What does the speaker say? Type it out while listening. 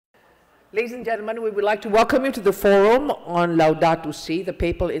Ladies and gentlemen, we would like to welcome you to the forum on Laudato Si, the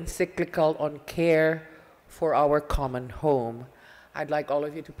Papal Encyclical on Care for Our Common Home. I'd like all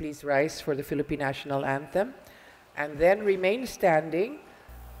of you to please rise for the Philippine National Anthem and then remain standing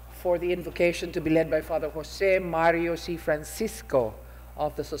for the invocation to be led by Father Jose Mario C. Francisco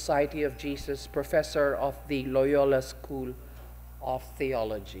of the Society of Jesus, professor of the Loyola School of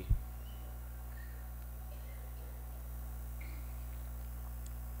Theology.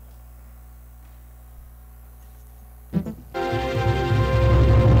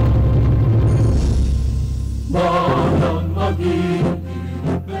 Balang mag-ibig,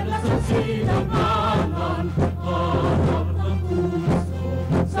 belas ang sinangalan, harap ng puso,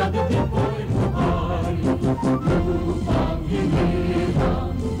 sa dibdib ko'y buhay. Lupang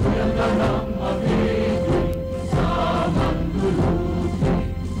hinirang, ganda ng mag-ibig, sa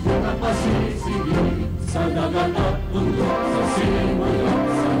mandulugin, yan ang pasisigil, sa dagat at bundok, sa simulong,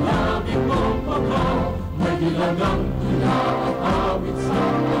 sa labing kong pagkaw, may dilagang tula at awit sa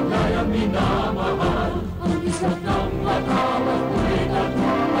paglayang minamahal. Ang isat ng matawag kulit at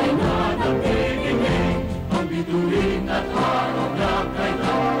ay nanatiginig. Ang bituin at araw na kay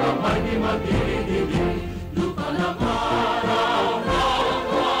kamay di magdidilig. Lupa ng araw na ang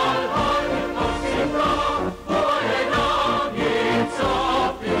walhal at sira, buhay ay langit sa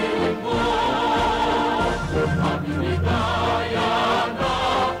piling mo. Ang binigaya na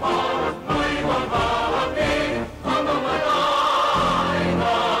parang may maghahati, ang mamatay na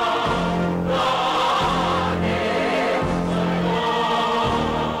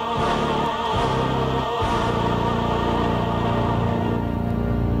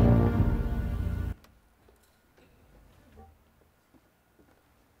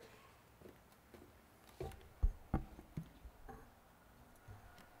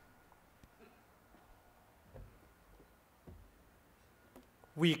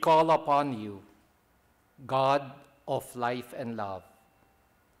we call upon you, God of life and love,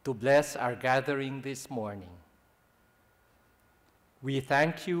 to bless our gathering this morning. We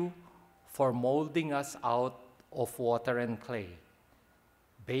thank you for molding us out of water and clay,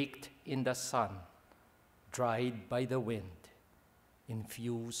 baked in the sun, dried by the wind,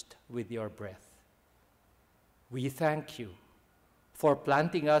 infused with your breath. We thank you for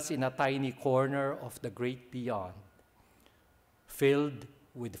planting us in a tiny corner of the great beyond, filled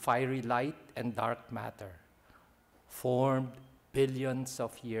with fiery light and dark matter, formed billions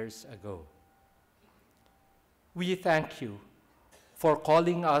of years ago. We thank you for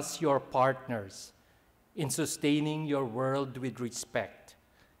calling us your partners in sustaining your world with respect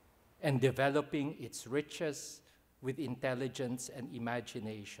and developing its riches with intelligence and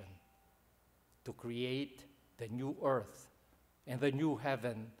imagination to create the new earth and the new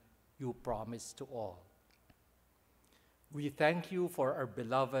heaven you promised to all. We thank you for our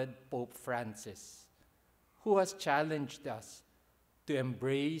beloved Pope Francis, who has challenged us to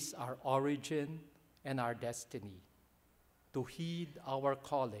embrace our origin and our destiny, to heed our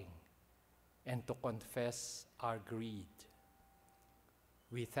calling, and to confess our greed.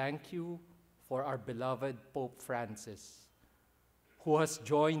 We thank you for our beloved Pope Francis, who has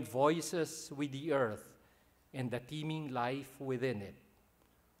joined voices with the earth and the teeming life within it,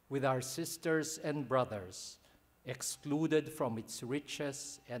 with our sisters and brothers, excluded from its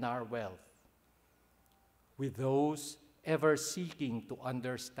riches and our wealth, with those ever seeking to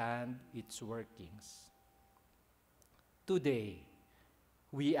understand its workings. Today,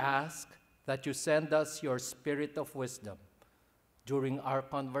 we ask that you send us your spirit of wisdom during our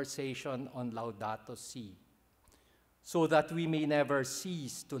conversation on Laudato Si, so that we may never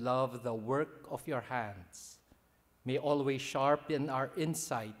cease to love the work of your hands, may always sharpen our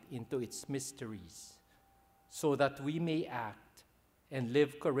insight into its mysteries, so that we may act and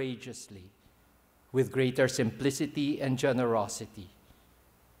live courageously with greater simplicity and generosity,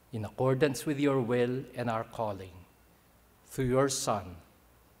 in accordance with your will and our calling, through your Son,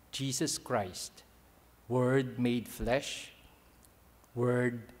 Jesus Christ, Word made flesh,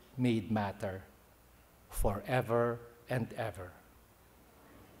 Word made matter, forever and ever.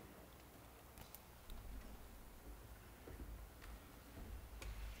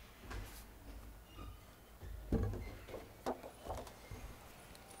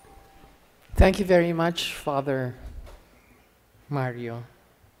 Thank you very much, Father Mario.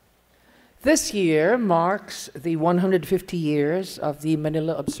 This year marks the 150 years of the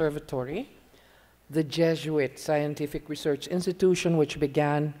Manila Observatory, the Jesuit scientific research institution which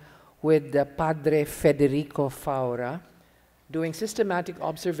began with Padre Federico Faura doing systematic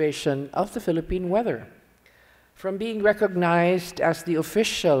observation of the Philippine weather. From being recognized as the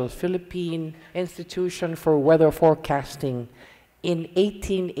official Philippine institution for weather forecasting in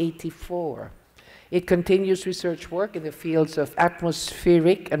 1884. It continues research work in the fields of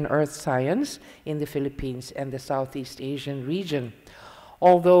atmospheric and earth science in the Philippines and the Southeast Asian region.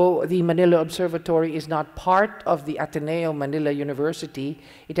 Although the Manila Observatory is not part of the Ateneo Manila University,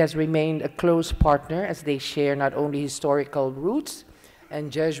 it has remained a close partner as they share not only historical roots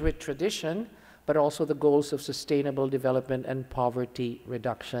and Jesuit tradition, but also the goals of sustainable development and poverty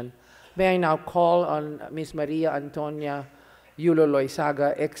reduction. May I now call on Ms. Maria Antonia Yulo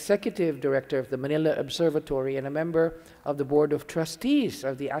Loizaga, Executive Director of the Manila Observatory and a member of the Board of Trustees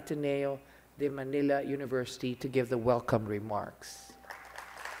of the Ateneo de Manila University, to give the welcome remarks.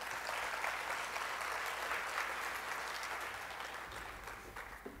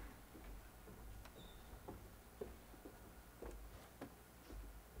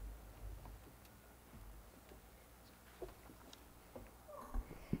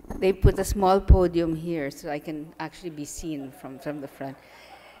 They put a small podium here so I can actually be seen from the front.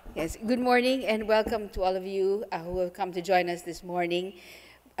 Yes, good morning and welcome to all of you who have come to join us this morning.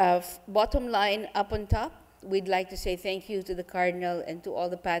 Bottom line, up on top, we'd like to say thank you to the Cardinal and to all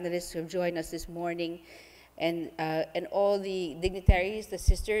the panelists who have joined us this morning, and all the dignitaries, the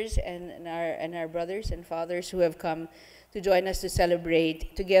sisters, and our brothers and fathers who have come to join us to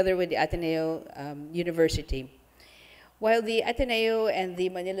celebrate together with the Ateneo University. While the Ateneo and the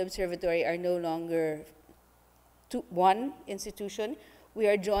Manila Observatory are no longer one institution, we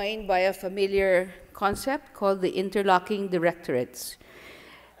are joined by a familiar concept called the interlocking directorates.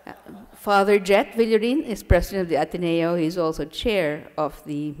 Father Jet Villarin is president of the Ateneo. He is also chair of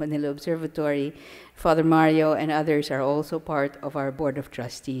the Manila Observatory. Father Mario and others are also part of our board of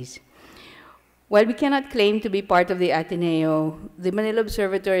trustees. While we cannot claim to be part of the Ateneo, the Manila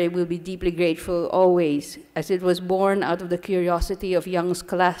Observatory will be deeply grateful always, as it was born out of the curiosity of young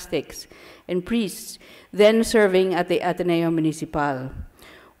scholastics and priests then serving at the Ateneo Municipal.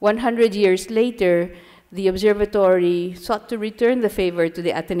 100 years later, the observatory sought to return the favor to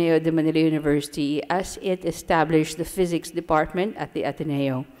the Ateneo de Manila University as it established the physics department at the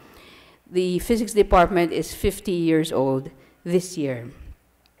Ateneo. The physics department is 50 years old this year.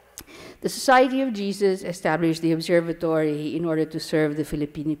 The Society of Jesus established the observatory in order to serve the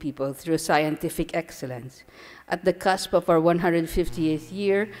Filipino people through scientific excellence. At the cusp of our 150th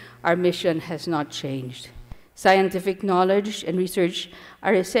year, our mission has not changed. Scientific knowledge and research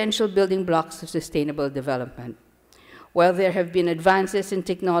are essential building blocks of sustainable development. While there have been advances in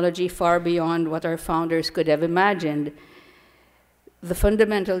technology far beyond what our founders could have imagined, the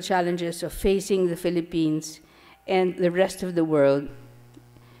fundamental challenges of facing the Philippines and the rest of the world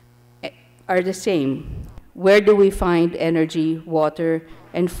are the same. Where do we find energy, water,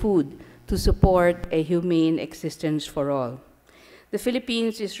 and food to support a humane existence for all? The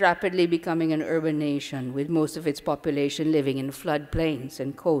Philippines is rapidly becoming an urban nation, with most of its population living in floodplains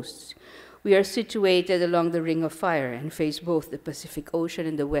and coasts. We are situated along the Ring of Fire and face both the Pacific Ocean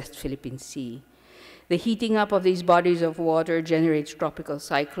and the West Philippine Sea. The heating up of these bodies of water generates tropical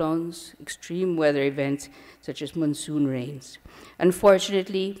cyclones, extreme weather events such as monsoon rains.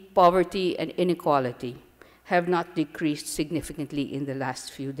 Unfortunately, poverty and inequality have not decreased significantly in the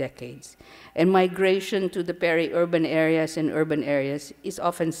last few decades, and migration to the peri-urban areas and urban areas is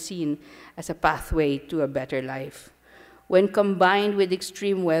often seen as a pathway to a better life. When combined with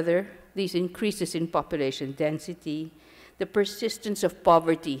extreme weather, these increases in population density, the persistence of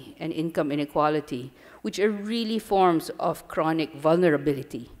poverty and income inequality, which are really forms of chronic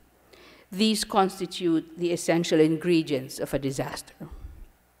vulnerability. These constitute the essential ingredients of a disaster.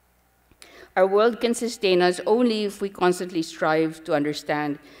 Our world can sustain us only if we constantly strive to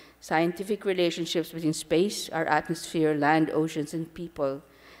understand scientific relationships between space, our atmosphere, land, oceans, and people,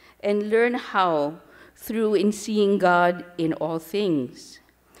 and learn how, through in seeing God in all things,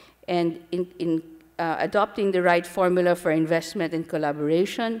 and in adopting the right formula for investment and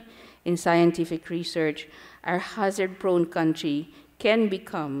collaboration in scientific research, our hazard-prone country can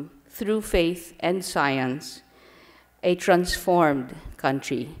become, through faith and science, a transformed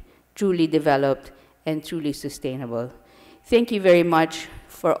country, truly developed and truly sustainable. Thank you very much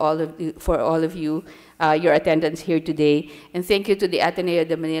for all of you, your attendance here today, and thank you to the Ateneo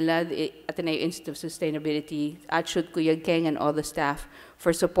de Manila, the Ateneo Institute of Sustainability, Atshut Kuyagkeng, and all the staff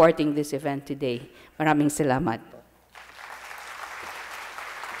for supporting this event today. Maraming salamat.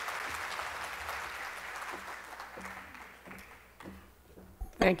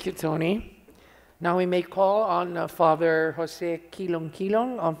 Thank you, Tony. Now we may call on Father Jose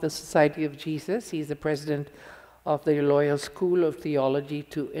Kilong of the Society of Jesus. He's the president of the Loyal School of Theology,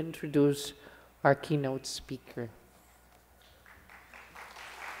 to introduce our keynote speaker.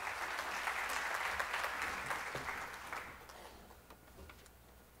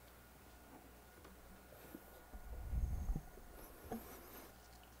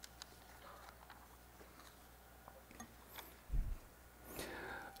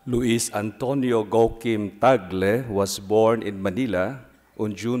 Luis Antonio Gokim Tagle was born in Manila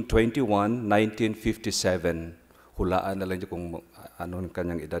on June 21, 1957. Hulaan na lang niyo kung ano ang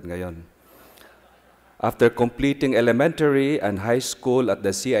kanyang edad ngayon. After completing elementary and high school at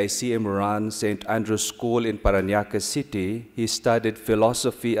the CICM run St. Andrew's School in Parañaque City, he studied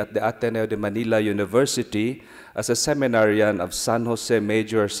philosophy at the Ateneo de Manila University as a seminarian of San Jose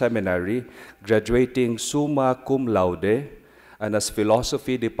Major Seminary, graduating summa cum laude, and as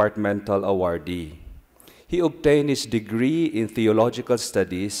philosophy departmental awardee. He obtained his degree in theological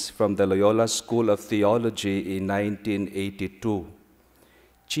studies from the Loyola School of Theology in 1982.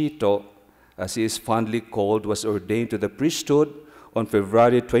 Chito, as he is fondly called, was ordained to the priesthood on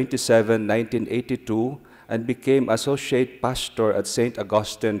February 27, 1982, and became associate pastor at St.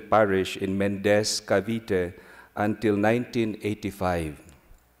 Augustine Parish in Mendez, Cavite, until 1985.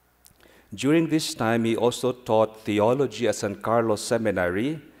 During this time, he also taught theology at San Carlos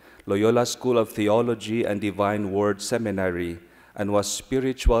Seminary, Loyola School of Theology and Divine Word Seminary, and was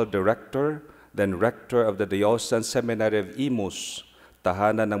spiritual director, then rector of the Diocesan Seminary of Imus,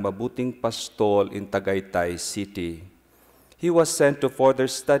 tahanan ng Mabuting Pastol in Tagaytay City. He was sent to further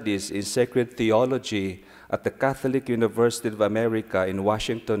studies in sacred theology at the Catholic University of America in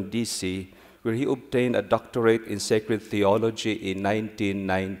Washington, D.C., where he obtained a doctorate in sacred theology in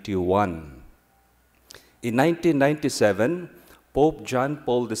 1991. In 1997, Pope John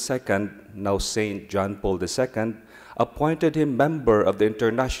Paul II, now Saint John Paul II, appointed him member of the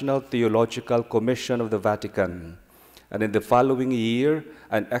International Theological Commission of the Vatican, and in the following year,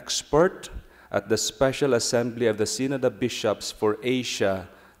 an expert at the Special Assembly of the Synod of Bishops for Asia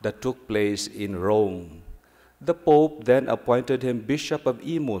that took place in Rome. The Pope then appointed him Bishop of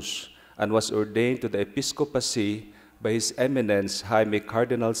Imus and was ordained to the episcopacy by His Eminence Jaime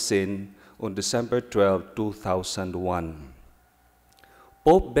Cardinal Sin on December 12, 2001.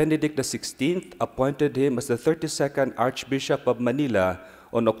 Pope Benedict XVI appointed him as the 32nd Archbishop of Manila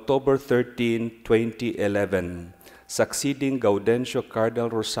on October 13, 2011, succeeding Gaudencio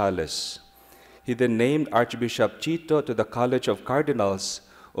Cardinal Rosales. He then named Archbishop Chito to the College of Cardinals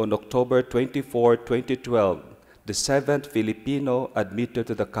on October 24, 2012, the 7th Filipino admitted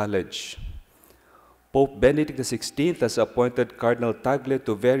to the college. Pope Benedict XVI has appointed Cardinal Tagle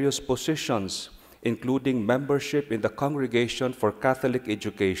to various positions, including membership in the Congregation for Catholic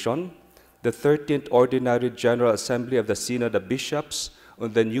Education, the 13th Ordinary General Assembly of the Synod of Bishops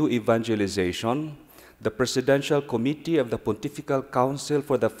on the New Evangelization, the Presidential Committee of the Pontifical Council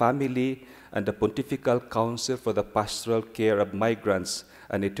for the Family, and the Pontifical Council for the Pastoral Care of Migrants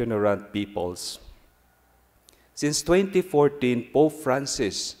and Itinerant Peoples. Since 2014, Pope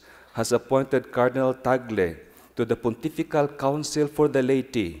Francis has appointed Cardinal Tagle to the Pontifical Council for the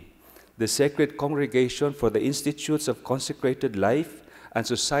Laity, the Sacred Congregation for the Institutes of Consecrated Life and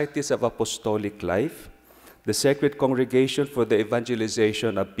Societies of Apostolic Life, the Sacred Congregation for the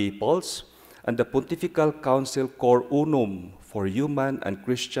Evangelization of Peoples, and the Pontifical Council Cor Unum for Human and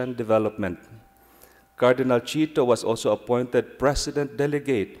Christian Development. Cardinal Chito was also appointed President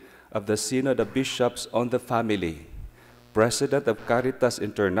Delegate of the Synod of Bishops on the Family, President of Caritas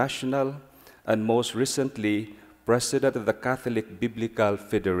International, and most recently, President of the Catholic Biblical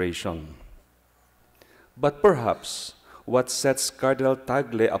Federation. But perhaps what sets Cardinal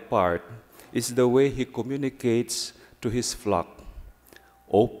Tagle apart is the way he communicates to his flock.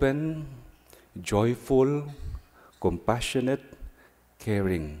 Open, joyful, compassionate,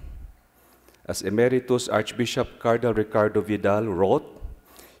 caring. As Emeritus Archbishop Cardinal Ricardo Vidal wrote,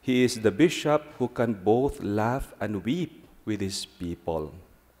 he is the bishop who can both laugh and weep with his people.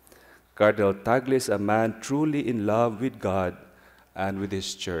 Cardinal Tagle is a man truly in love with God and with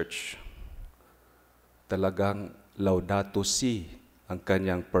his church. Talagang Laudato Si ang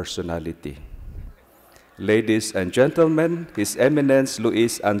kanyang personality. Ladies and gentlemen, His Eminence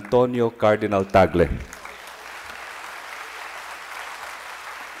Luis Antonio Cardinal Tagle.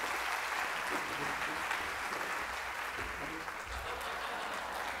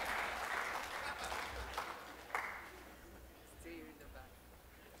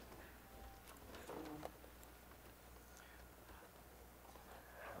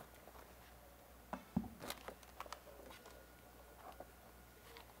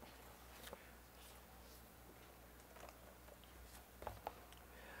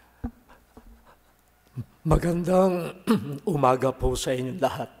 Magandang umaga po sa inyong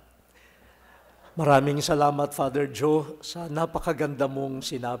lahat. Maraming salamat, Father Joe, sa napakaganda mong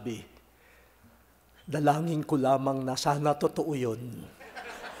sinabi. Dalangin ko lamang na sana totoo yun.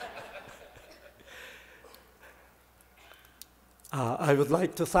 I would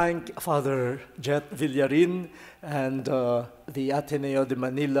like to thank Father Jet Villarin and the Ateneo de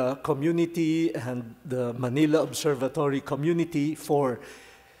Manila community and the Manila Observatory community for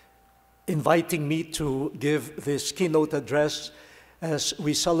inviting me to give this keynote address as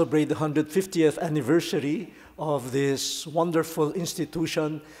we celebrate the 150th anniversary of this wonderful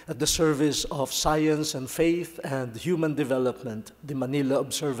institution at the service of science and faith and human development, the Manila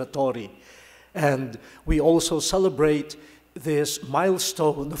Observatory. And we also celebrate this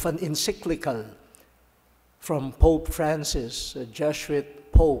milestone of an encyclical from Pope Francis, a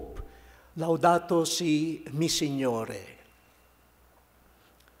Jesuit Pope, Laudato si mi Signore.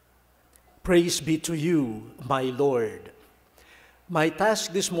 Praise be to you, my Lord. My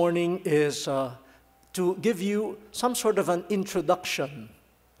task this morning is to give you some sort of an introduction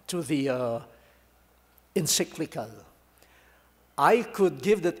to the encyclical. I could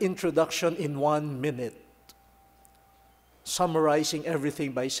give that introduction in 1 minute, summarizing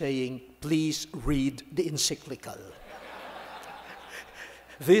everything by saying, please read the encyclical.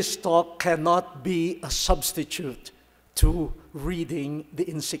 This talk cannot be a substitute to reading the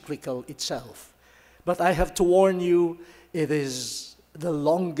encyclical itself. But I have to warn you, it is the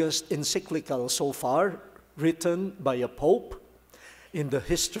longest encyclical so far written by a pope in the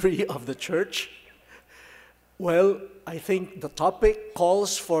history of the church. Well, I think the topic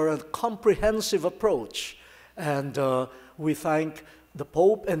calls for a comprehensive approach, and we thank the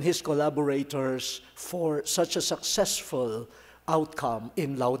Pope and his collaborators for such a successful outcome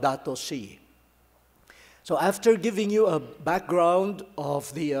in Laudato Si. So after giving you a background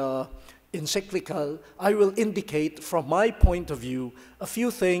of the encyclical, I will indicate from my point of view a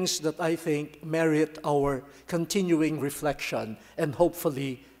few things that I think merit our continuing reflection and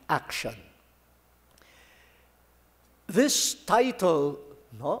hopefully action. This title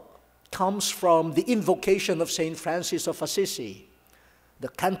comes from the invocation of Saint Francis of Assisi, the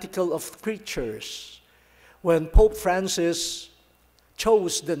Canticle of Creatures, when Pope Francis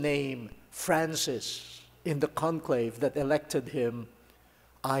chose the name Francis in the conclave that elected him.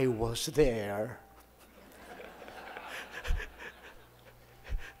 I was there.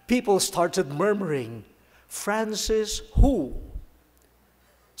 People started murmuring, Francis who?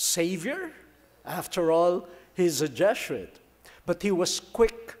 Savior? After all, he's a Jesuit. But he was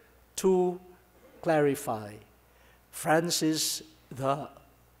quick to clarify. Francis the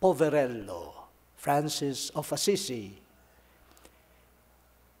Poverello, Francis of Assisi.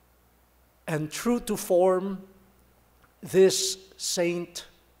 And true to form, this saint,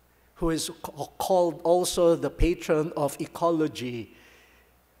 who is called also the patron of ecology,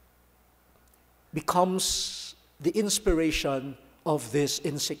 becomes the inspiration of this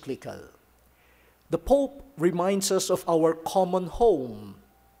encyclical. The Pope reminds us of our common home,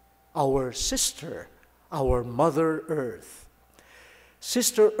 our sister, our Mother Earth.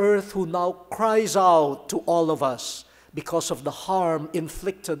 Sister Earth who now cries out to all of us because of the harm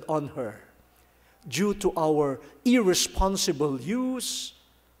inflicted on her due to our irresponsible use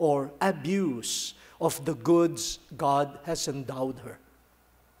or abuse of the goods God has endowed her.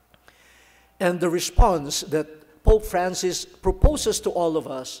 And the response that Pope Francis proposes to all of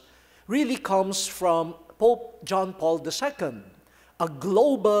us really comes from Pope John Paul II, a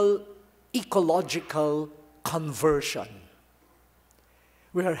global ecological conversion.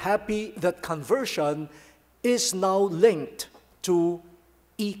 We are happy that conversion is now linked to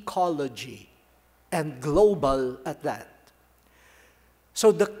ecology, and global at that.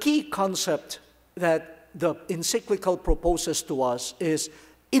 So the key concept that the encyclical proposes to us is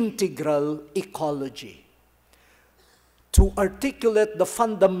integral ecology, to articulate the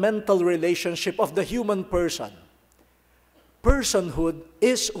fundamental relationship of the human person. Personhood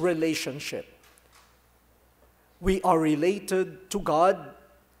is relationship. We are related to God,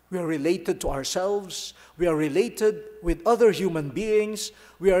 we are related to ourselves, we are related with other human beings,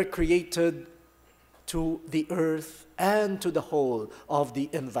 we are created to the earth and to the whole of the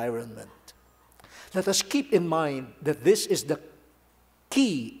environment. Let us keep in mind that this is the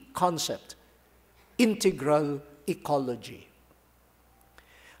key concept, integral ecology.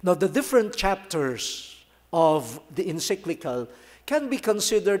 Now, the different chapters of the encyclical can be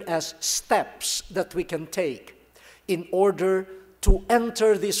considered as steps that we can take in order to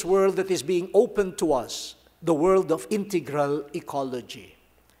enter this world that is being opened to us, the world of integral ecology.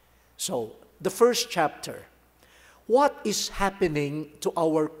 So, the first chapter, what is happening to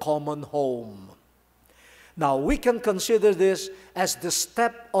our common home? Now, we can consider this as the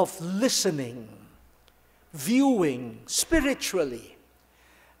step of listening, viewing spiritually,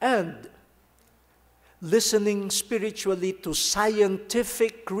 and listening spiritually to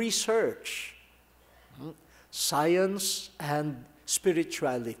scientific research, science and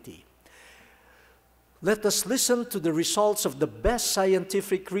spirituality. Let us listen to the results of the best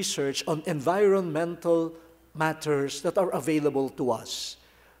scientific research on environmental matters that are available to us.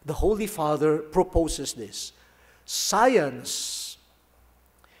 The Holy Father proposes this. Science,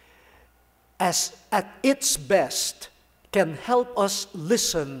 as at its best, can help us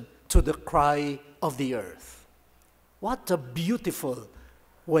listen to the cry of the earth. What a beautiful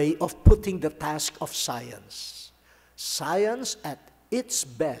way of putting the task of science. Science, at its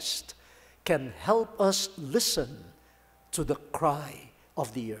best, can help us listen to the cry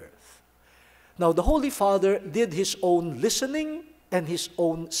of the earth. Now, the Holy Father did his own listening and his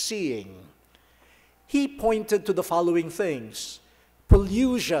own seeing. He pointed to the following things: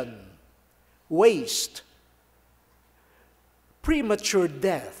 pollution, waste, premature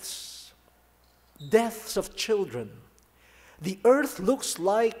deaths, deaths of children. The earth looks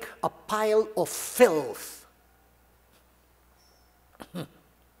like a pile of filth.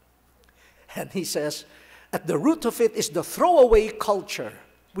 And he says, at the root of it is the throwaway culture.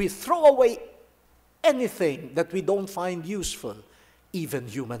 We throw away anything that we don't find useful, even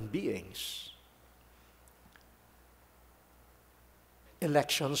human beings.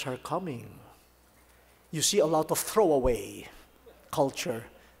 Elections are coming. You see a lot of throwaway culture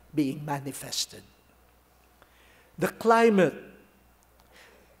being manifested. The climate,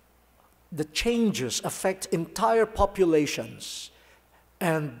 the changes affect entire populations.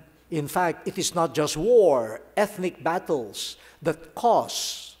 And in fact, it is not just war, ethnic battles that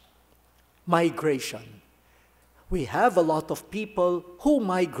cause migration. We have a lot of people who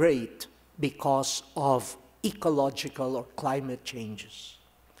migrate because of ecological or climate changes.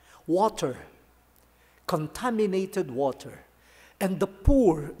 Water, contaminated water, and the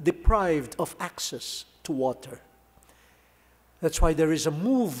poor deprived of access to water. That's why there is a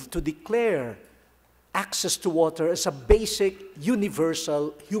move to declare access to water as a basic,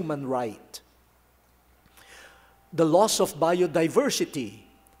 universal human right. The loss of biodiversity,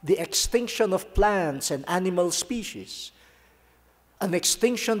 the extinction of plants and animal species, an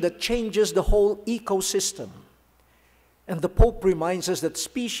extinction that changes the whole ecosystem. And the Pope reminds us that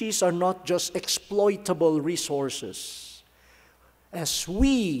species are not just exploitable resources. As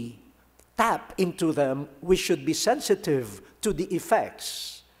we tap into them, we should be sensitive to the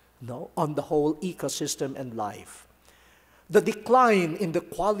effects on the whole ecosystem and life. The decline in the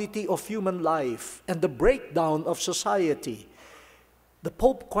quality of human life and the breakdown of society. The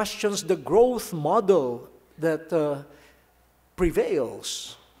Pope questions the growth model that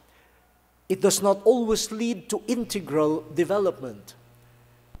prevails. It does not always lead to integral development.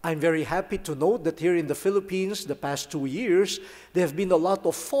 I'm very happy to note that here in the Philippines, the past 2 years, there have been a lot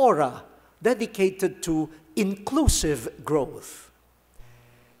of fora dedicated to inclusive growth.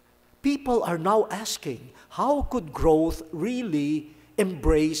 People are now asking, how could growth really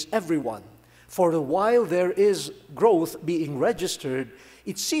embrace everyone? For a while there is growth being registered,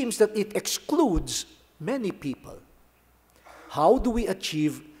 it seems that it excludes many people. How do we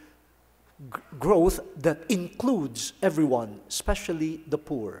achieve growth that includes everyone, especially the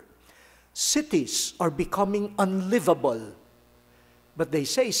poor? Cities are becoming unlivable. But they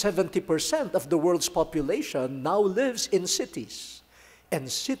say 70% of the world's population now lives in cities. And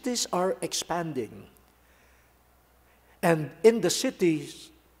cities are expanding. And in the cities,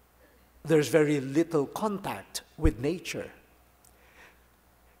 there's very little contact with nature.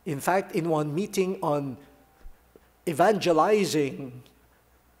 In fact, in one meeting on evangelizing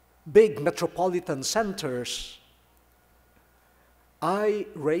big metropolitan centers, I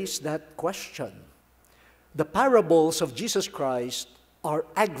raised that question. The parables of Jesus Christ are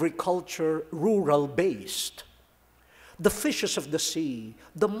agriculture, rural-based. The fishes of the sea,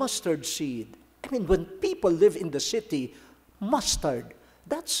 the mustard seed. I mean, when people live in the city, mustard,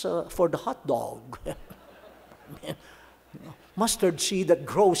 that's for the hot dog. Mustard seed that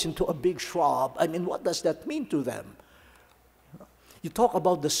grows into a big shrub. I mean, what does that mean to them? You talk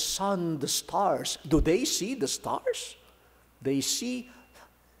about the sun, the stars. Do they see the stars? They see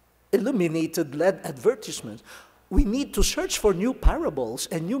illuminated LED advertisements. We need to search for new parables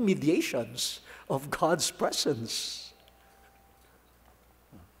and new mediations of God's presence.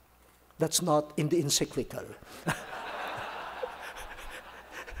 That's not in the Encyclical.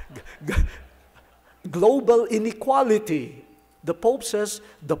 Global inequality. The Pope says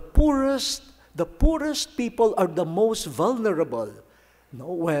the poorest people are the most vulnerable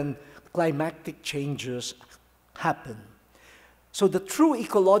when climatic changes happen. So the true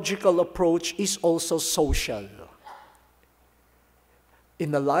ecological approach is also social.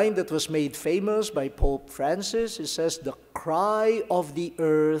 In a line that was made famous by Pope Francis, he says, the cry of the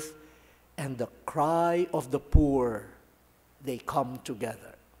earth and the cry of the poor, they come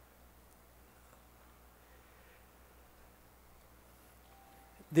together.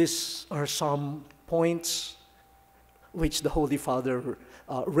 These are some points which the Holy Father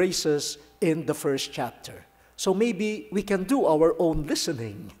raises in the first chapter. So maybe we can do our own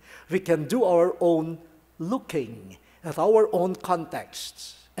listening. We can do our own looking at our own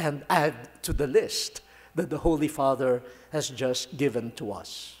contexts and add to the list that the Holy Father has just given to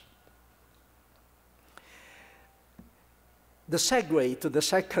us. The segue to the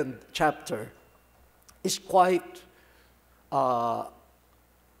second chapter is quite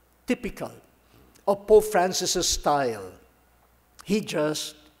typical of Pope Francis's style. He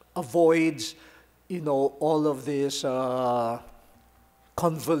just avoids, all of this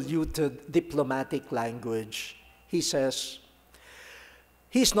convoluted diplomatic language. He says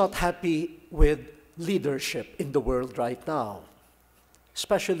he's not happy with leadership in the world right now,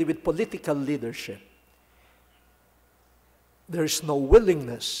 especially with political leadership. There's no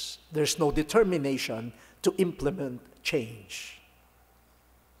willingness, there's no determination to implement change.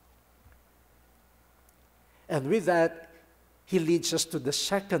 And with that, he leads us to the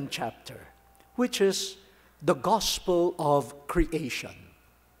second chapter, which is the gospel of creation.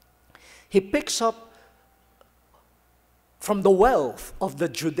 He picks up from the wealth of the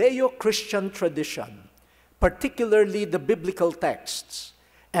Judeo-Christian tradition, particularly the biblical texts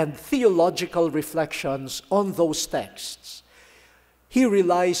and theological reflections on those texts. He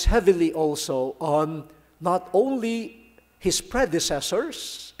relies heavily also on not only his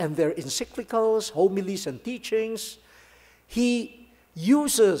predecessors and their encyclicals, homilies, and teachings. He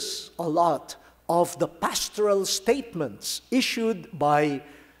uses a lot of the pastoral statements issued by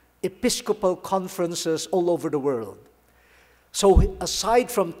episcopal conferences all over the world. So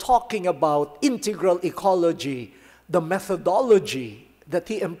aside from talking about integral ecology, the methodology that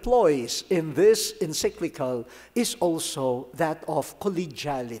he employs in this encyclical is also that of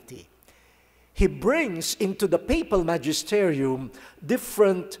collegiality. He brings into the papal magisterium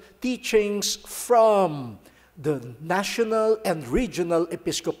different teachings from the national and regional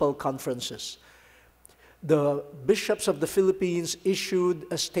episcopal conferences. The bishops of the Philippines issued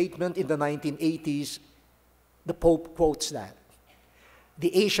a statement in the 1980s. The Pope quotes that.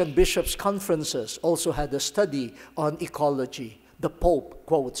 The Asian bishops' conferences also had a study on ecology. The Pope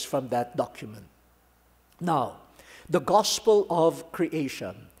quotes from that document. Now, the gospel of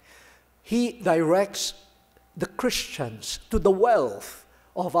creation. He directs the Christians to the wealth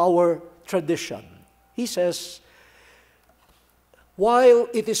of our tradition. He says, while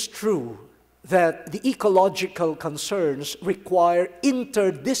it is true that the ecological concerns require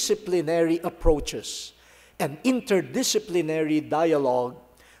interdisciplinary approaches and interdisciplinary dialogue,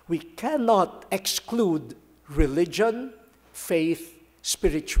 we cannot exclude religion, faith,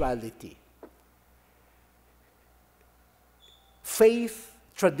 spirituality. Faith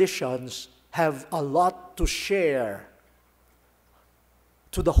traditions have a lot to share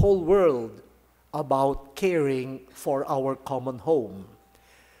to the whole world about caring for our common home.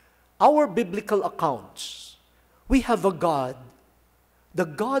 Our biblical accounts, we have a God. The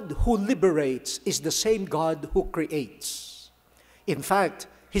God who liberates is the same God who creates. In fact,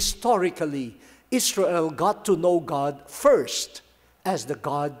 historically, Israel got to know God first as the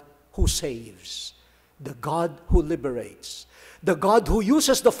God who saves, the God who liberates, the God who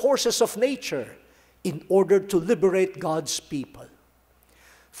uses the forces of nature in order to liberate God's people.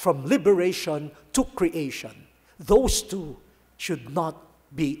 From liberation to creation, those two should not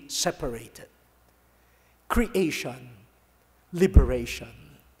be separated. Creation, liberation,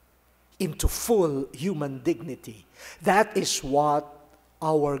 into full human dignity. That is what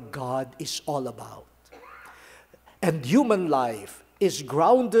our God is all about. And human life is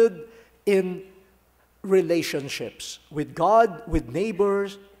grounded in relationships with God, with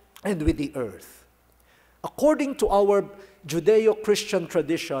neighbors, and with the earth. According to our Judeo-Christian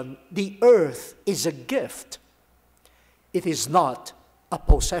tradition, the earth is a gift. It is not a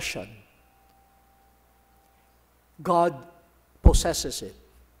possession. God possesses it.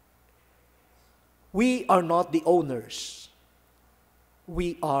 We are not the owners.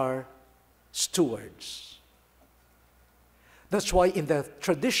 We are stewards. That's why in the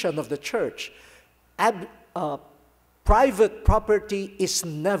tradition of the church, private property is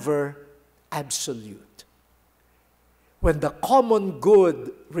never absolute. When the common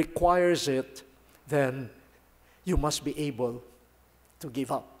good requires it, then you must be able to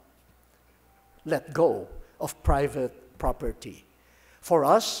give up, let go of private property. For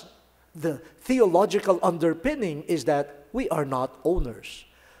us, the theological underpinning is that we are not owners.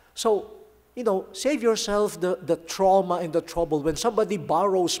 So save yourself the trauma and the trouble. When somebody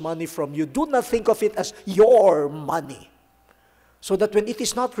borrows money from you, do not think of it as your money. So that when it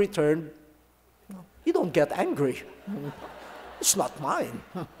is not returned, you don't get angry. It's not mine.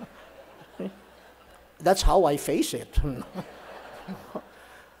 That's how I face it.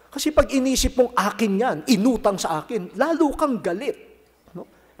 Kasi pag inisip mong akin yan, inutang sa akin, lalo kang galit. No?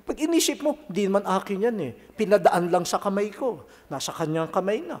 Pag inisip mo, di naman akin yan eh. Pinadaan lang sa kamay ko. Nasa kanyang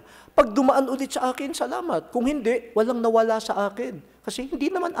kamay na. Pag dumaan ulit sa akin, salamat. Kung hindi, walang nawala sa akin. Kasi hindi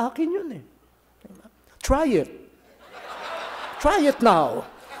naman akin yun eh. Try it. Try it now.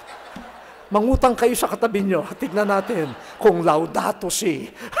 Mangutang kayo sa katabi nyo. Tignan natin kung Laudato si.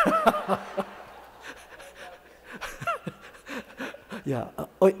 Yeah,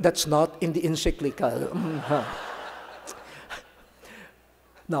 that's not in the Encyclical.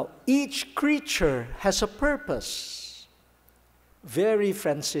 Now, each creature has a purpose. Very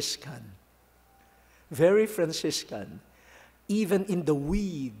Franciscan. Very Franciscan. Even in the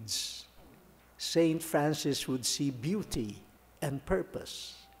weeds, Saint Francis would see beauty and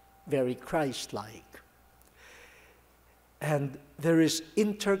purpose. Very Christ-like. And there is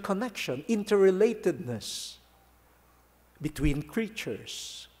interconnection, interrelatedness between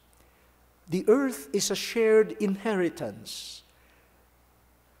creatures. The earth is a shared inheritance.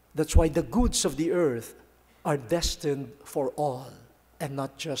 That's why the goods of the earth are destined for all and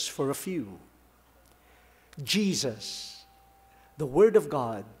not just for a few. Jesus, the Word of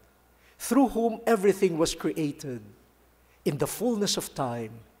God, through whom everything was created, in the fullness of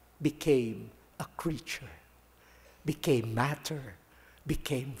time became a creature, became matter,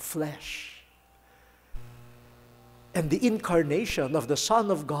 became flesh. And the incarnation of the Son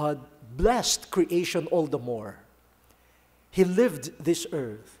of God blessed creation all the more. He lived this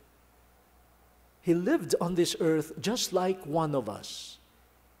earth. He lived on this earth just like one of us.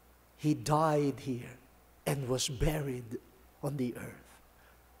 He died here and was buried on the earth,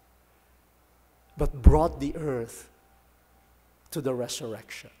 but brought the earth to the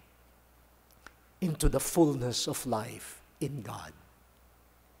resurrection, into the fullness of life in God.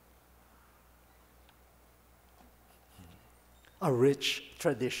 A rich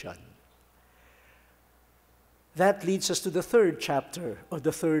tradition. That leads us to the third chapter, or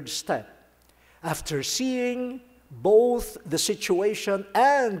the third step. After seeing both the situation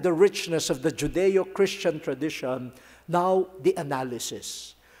and the richness of the Judeo-Christian tradition, now the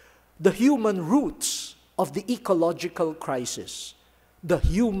analysis. The human roots of the ecological crisis. The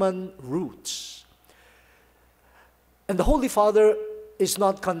human roots. And the Holy Father is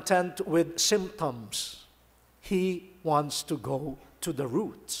not content with symptoms. He wants to go to the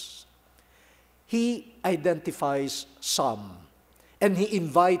roots. He identifies some, and he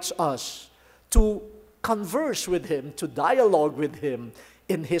invites us to converse with him, to dialogue with him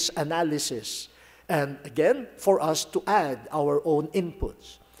in his analysis, and again, for us to add our own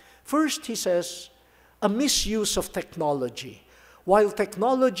inputs. First, he says, a misuse of technology. While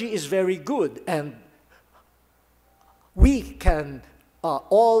technology is very good, and we can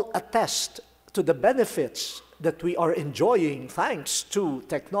all attest to the benefits that we are enjoying thanks to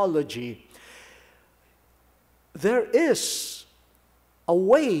technology, there is a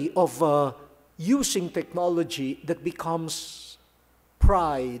way of using technology that becomes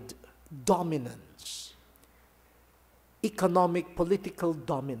pride, dominance, economic, political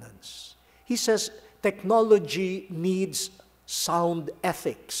dominance. He says technology needs sound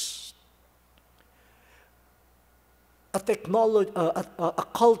ethics. A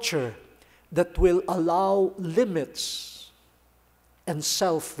culture that will allow limits and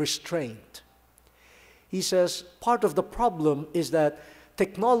self-restraint. He says part of the problem is that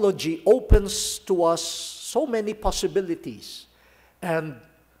technology opens to us so many possibilities, and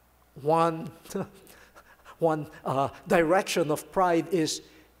one direction of pride is,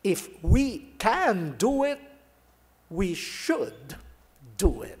 if we can do it, we should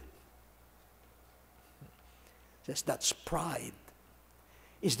do it. Says that's pride.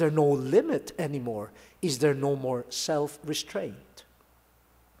 Is there no limit anymore? Is there no more self-restraint?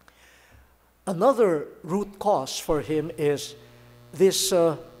 Another root cause for him is this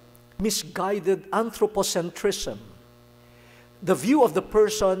misguided anthropocentrism, the view of the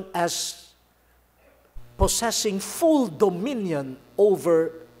person as possessing full dominion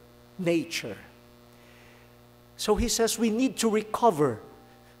over nature. So he says we need to recover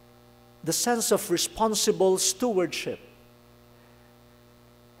the sense of responsible stewardship.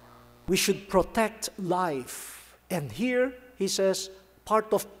 We should protect life. And here, he says,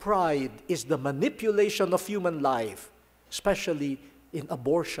 part of pride is the manipulation of human life, especially in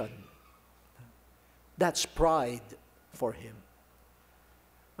abortion. That's pride for him.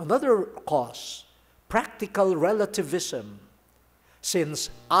 Another cause, practical relativism. Since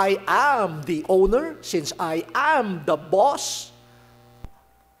I am the owner, since I am the boss,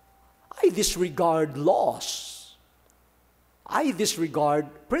 I disregard laws. I disregard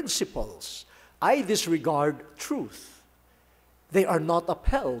principles. I disregard truth. They are not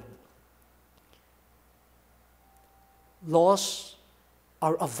upheld. Laws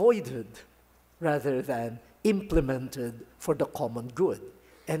are avoided rather than implemented for the common good.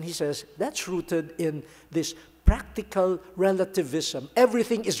 And he says that's rooted in this practical relativism.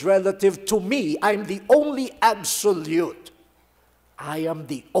 Everything is relative to me. I'm the only absolute. I am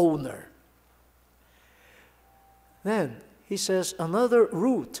the owner. Then he says another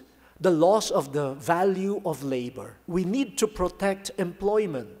root, the loss of the value of labor. We need to protect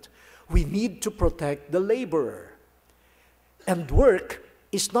employment. We need to protect the laborer. And work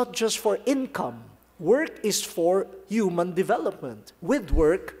is not just for income. Work is for human development. With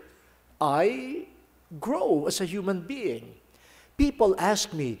work, I grow as a human being. People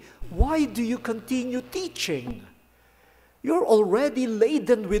ask me, why do you continue teaching? You're already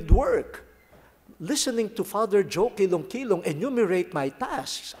laden with work. Listening to Father Joe Kilong enumerate my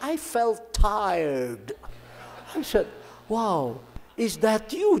tasks, I felt tired. I said, wow, is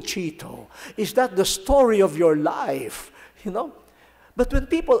that you, Chito? Is that the story of your life? You know? But when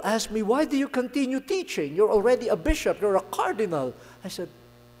people ask me, why do you continue teaching? You're already a bishop, you're a cardinal. I said,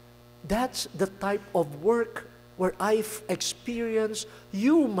 that's the type of work where I've experienced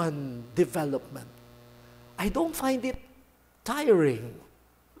human development. I don't find it tiring.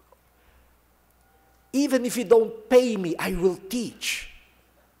 Even if you don't pay me, I will teach.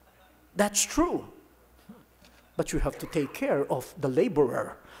 That's true. But you have to take care of the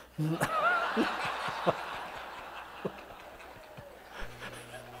laborer.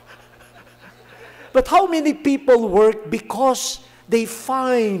 But how many people work because they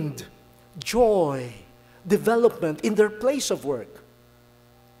find joy, development in their place of work?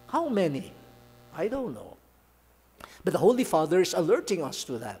 How many? I don't know. But the Holy Father is alerting us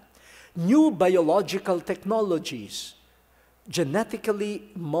to that. New biological technologies,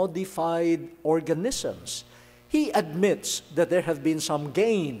 genetically modified organisms. He admits that there have been some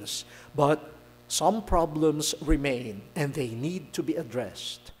gains, but some problems remain and they need to be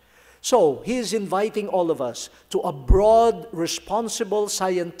addressed. So, he is inviting all of us to a broad, responsible,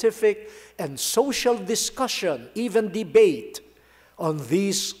 scientific, and social discussion, even debate, on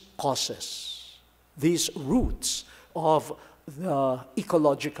these causes, these roots of the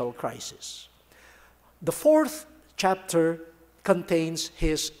ecological crisis. The fourth chapter contains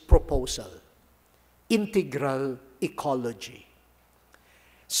his proposal, integral ecology.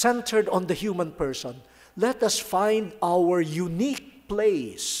 Centered on the human person, let us find our unique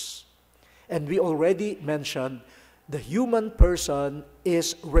place. And we already mentioned the human person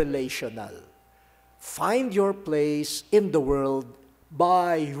is relational. Find your place in the world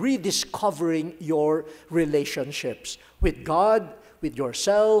by rediscovering your relationships with God, with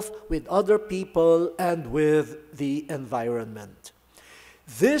yourself, with other people, and with the environment.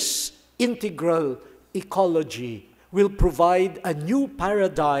 This integral ecology will provide a new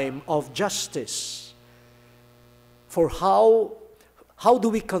paradigm of justice. For how do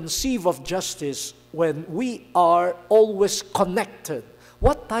we conceive of justice when we are always connected?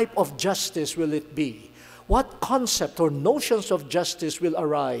 What type of justice will it be? What concept or notions of justice will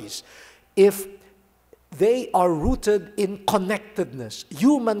arise if they are rooted in connectedness,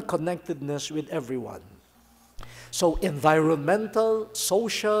 human connectedness with everyone? So environmental,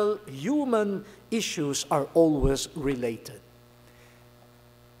 social, human issues are always related.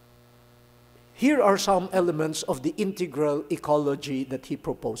 Here are some elements of the integral ecology that he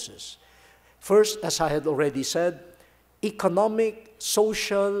proposes. First, as I had already said, economic,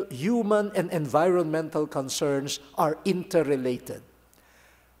 social, human, and environmental concerns are interrelated.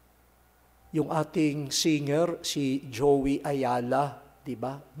 Yung ating singer, si Joey Ayala, di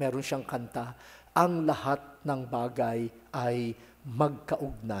ba? Meron siyang kanta, ang lahat ng bagay ay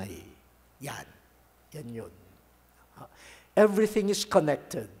magkaugnay. Yan. Yan yun. Everything is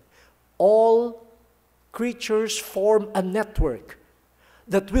connected. All creatures form a network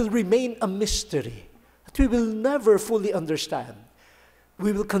that will remain a mystery, that we will never fully understand.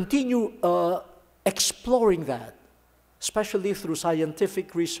 We will continue exploring that, especially through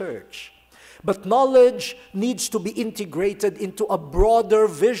scientific research. But knowledge needs to be integrated into a broader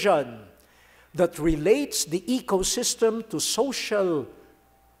vision that relates the ecosystem to social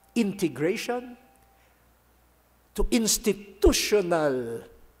integration, to institutional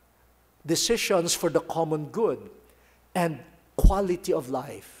decisions for the common good, and quality of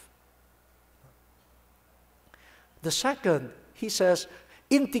life. The second, he says,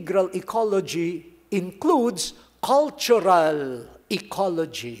 integral ecology includes cultural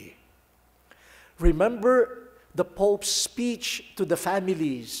ecology. Remember the Pope's speech to the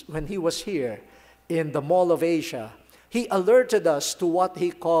families when he was here in the Mall of Asia. He alerted us to what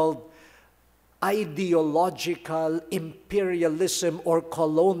he called ideological imperialism or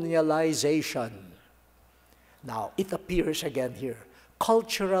colonialization. Now, it appears again here.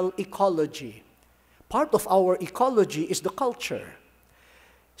 Cultural ecology. Part of our ecology is the culture.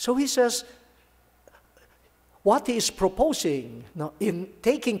 So he says, what he is proposing now in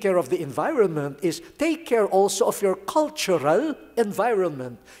taking care of the environment is take care also of your cultural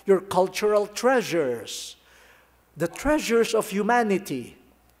environment, your cultural treasures, the treasures of humanity.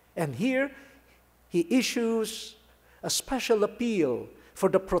 And here, he issues a special appeal for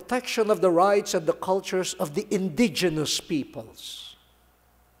the protection of the rights and the cultures of the indigenous peoples,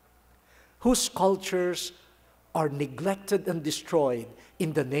 whose cultures are neglected and destroyed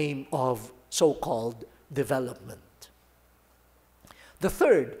in the name of so-called development. The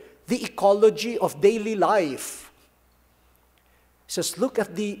third, the ecology of daily life. It says, look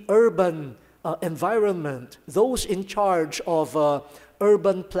at the urban environment, those in charge of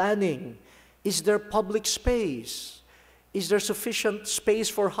urban planning. Is there public space? Is there sufficient space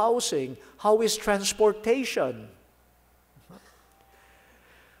for housing? How is transportation?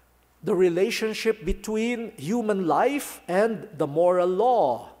 The relationship between human life and the moral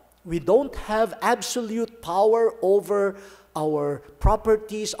law. We don't have absolute power over our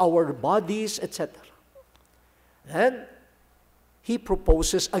properties, our bodies, etc. And he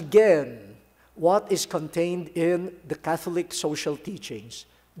proposes again what is contained in the Catholic social teachings,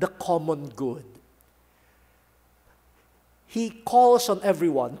 the common good. He calls on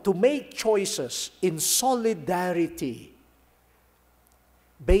everyone to make choices in solidarity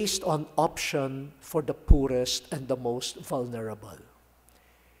based on option for the poorest and the most vulnerable.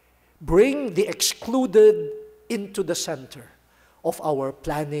 Bring the excluded into the center of our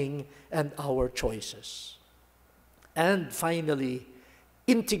planning and our choices. And finally,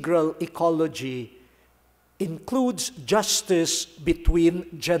 integral ecology includes justice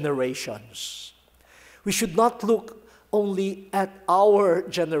between generations. We should not look only at our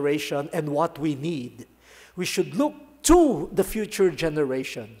generation and what we need. We should look to the future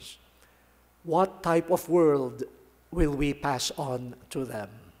generations. What type of world will we pass on to them?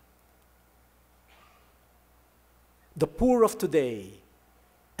 The poor of today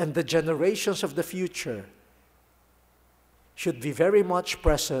and the generations of the future should be very much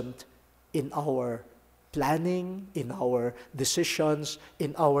present in our planning, in our decisions,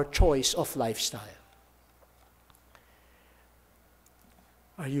 in our choice of lifestyle.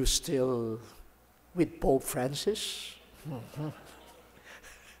 Are you still with Pope Francis?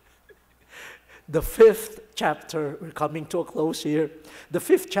 The fifth chapter, we're coming to a close here. The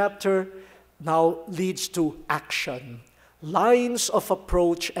fifth chapter now leads to action, lines of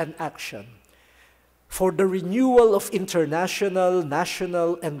approach and action for the renewal of international,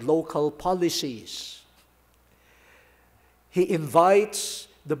 national, and local policies. He invites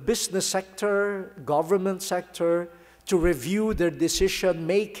the business sector, government sector, to review their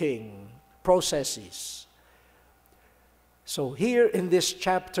decision-making processes. So here in this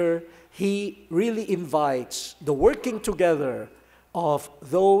chapter, he really invites the working together of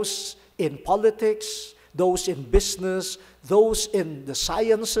those in politics, those in business, those in the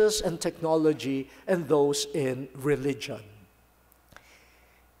sciences and technology, and those in religion.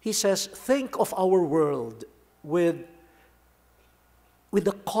 He says, think of our world with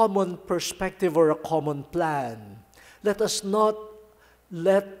a common perspective or a common plan. Let us not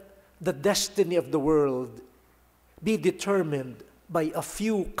let the destiny of the world be determined by a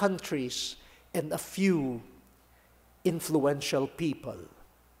few countries and a few influential people.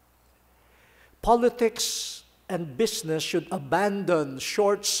 Politics and business should abandon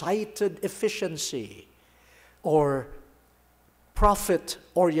short-sighted efficiency or profit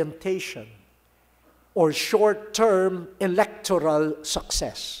orientation or short-term electoral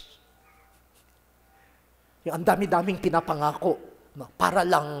success. Ang dami-daming pinapangako no, para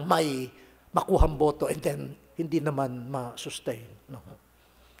lang may makuhang boto and then hindi naman ma-sustain. No.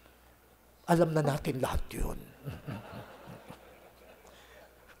 Alam na natin lahat yun.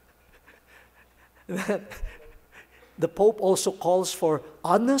 The Pope also calls for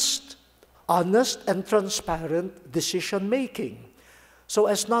honest and transparent decision-making so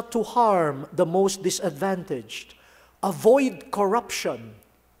as not to harm the most disadvantaged. Avoid corruption,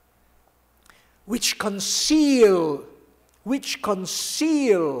 which conceal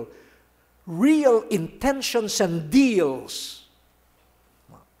real intentions and deals.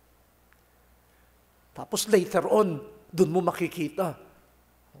 Tapos later on, dun mo makikita,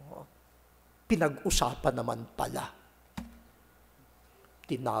 pinag-usapan naman pala.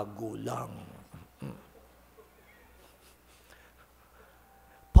 Tinago lang.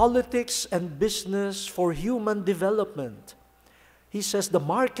 Politics and business for human development. He says the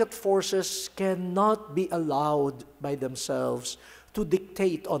market forces cannot be allowed by themselves to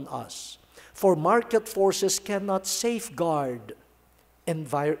dictate on us. For market forces cannot safeguard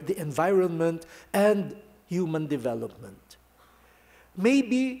the environment and human development.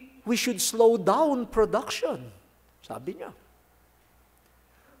 Maybe we should slow down production, sabi niya,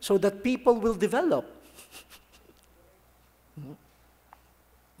 so that people will develop.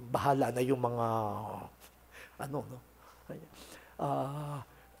 Bahala na yung mga,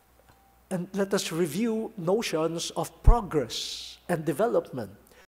 and let us review notions of progress and development.